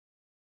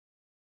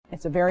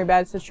It's a very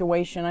bad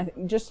situation.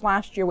 Just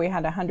last year we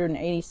had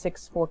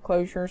 186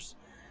 foreclosures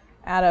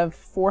out of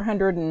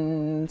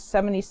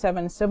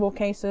 477 civil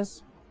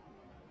cases.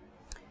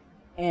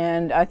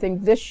 And I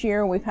think this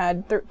year we've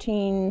had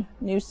 13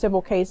 new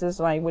civil cases,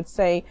 and I would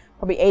say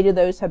probably 8 of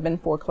those have been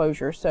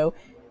foreclosure. So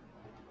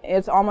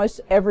it's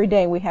almost every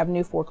day we have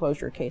new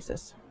foreclosure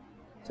cases.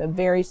 So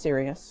very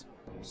serious.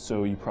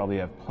 So you probably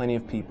have plenty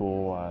of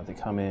people that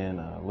come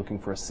in looking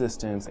for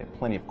assistance. They have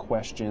plenty of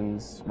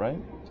questions, right?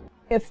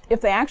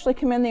 If they actually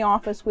come in the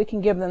office, we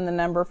can give them the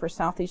number for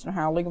Southeastern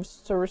Ohio Legal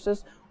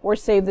Services or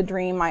Save the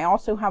Dream. I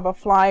also have a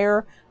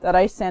flyer that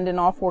I send in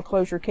all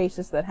foreclosure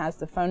cases that has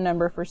the phone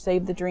number for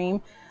Save the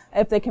Dream.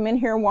 If they come in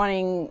here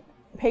wanting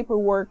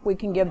paperwork, we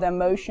can give them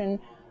motion.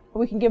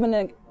 We can give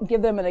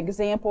them an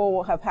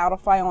example of how to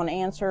file an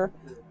answer.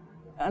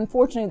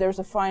 Unfortunately, there's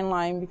a fine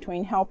line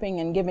between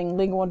helping and giving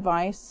legal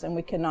advice, and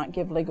we cannot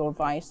give legal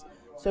advice.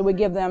 So we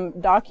give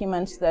them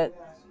documents that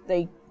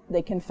they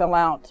can fill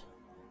out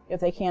if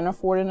they can't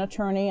afford an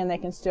attorney, and they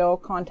can still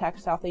contact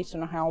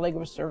Southeastern Ohio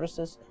Legal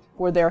Services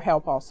for their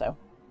help also.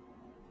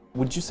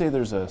 Would you say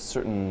there's a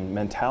certain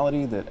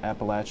mentality that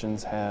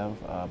Appalachians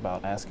have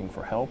about asking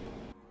for help?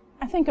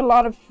 I think a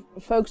lot of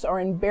folks are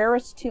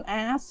embarrassed to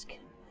ask,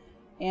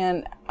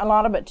 and a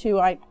lot of it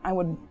too I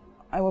would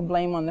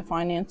blame on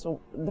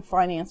the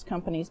finance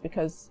companies,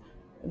 because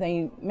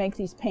they make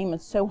these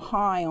payments so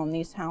high on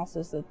these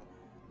houses that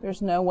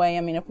there's no way.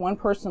 I mean, if one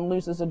person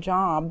loses a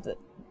job, that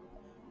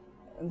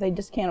they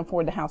just can't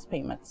afford the house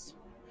payments.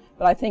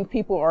 But I think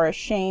people are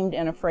ashamed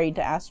and afraid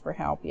to ask for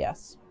help,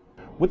 yes.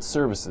 What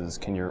services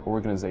can your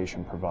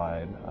organization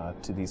provide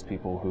to these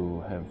people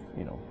who have,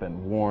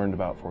 been warned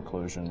about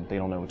foreclosure and they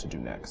don't know what to do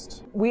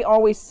next? We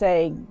always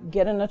say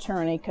get an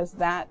attorney, because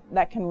that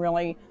can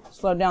really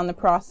slow down the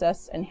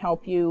process and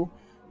help you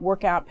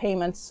work out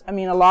payments. I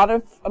mean, a lot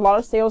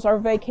of sales are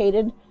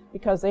vacated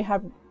because they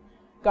have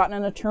gotten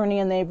an attorney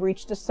and they've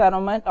reached a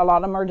settlement. A lot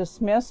of them are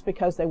dismissed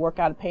because they work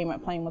out a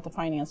payment plan with the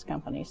finance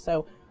company.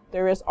 So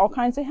there is all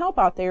kinds of help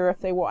out there if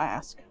they will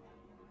ask.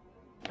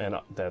 And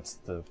that's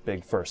the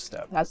big first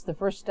step. That's the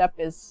first step,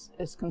 is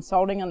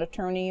consulting an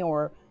attorney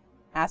or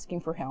asking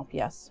for help,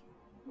 yes.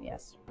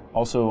 Yes.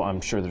 Also, I'm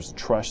sure there's a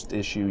trust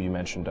issue. You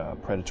mentioned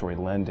predatory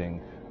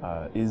lending.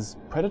 Is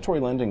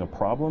predatory lending a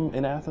problem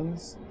in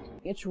Athens?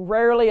 It's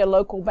rarely a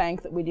local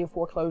bank that we do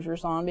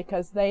foreclosures on,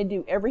 because they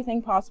do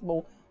everything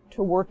possible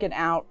to work it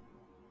out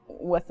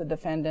with the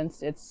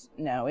defendants. It's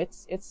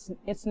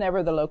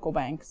never the local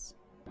banks.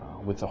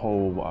 With the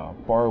whole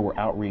borrower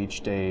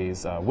outreach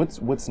days,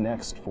 what's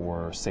next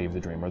for Save the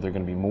Dream? Are there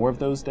going to be more of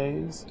those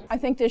days? I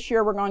think this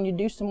year we're going to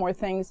do some more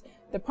things.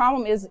 The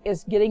problem is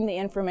getting the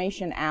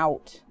information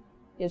out.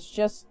 It's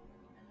just,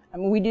 I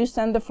mean, we do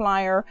send the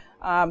flyer.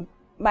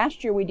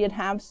 Last year we did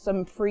have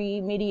some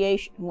free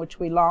mediation, which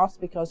we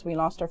lost because we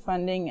lost our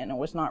funding and it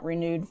was not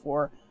renewed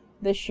for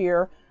this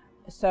year.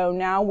 So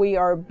now we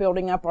are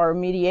building up our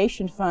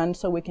mediation fund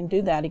so we can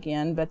do that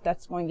again, but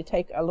that's going to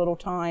take a little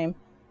time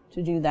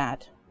to do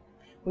that.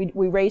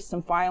 We raised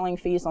some filing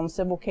fees on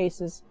civil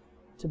cases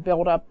to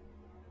build up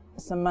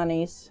some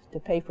monies to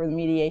pay for the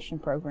mediation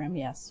program,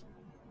 yes.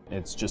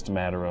 It's just a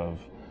matter of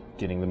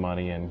getting the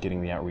money and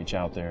getting the outreach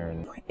out there.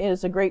 And it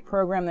is a great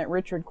program that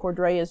Richard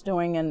Cordray is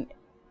doing, and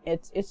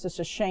it's just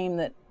a shame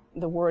that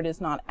the word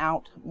is not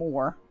out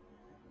more,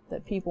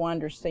 that people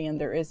understand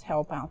there is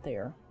help out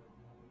there.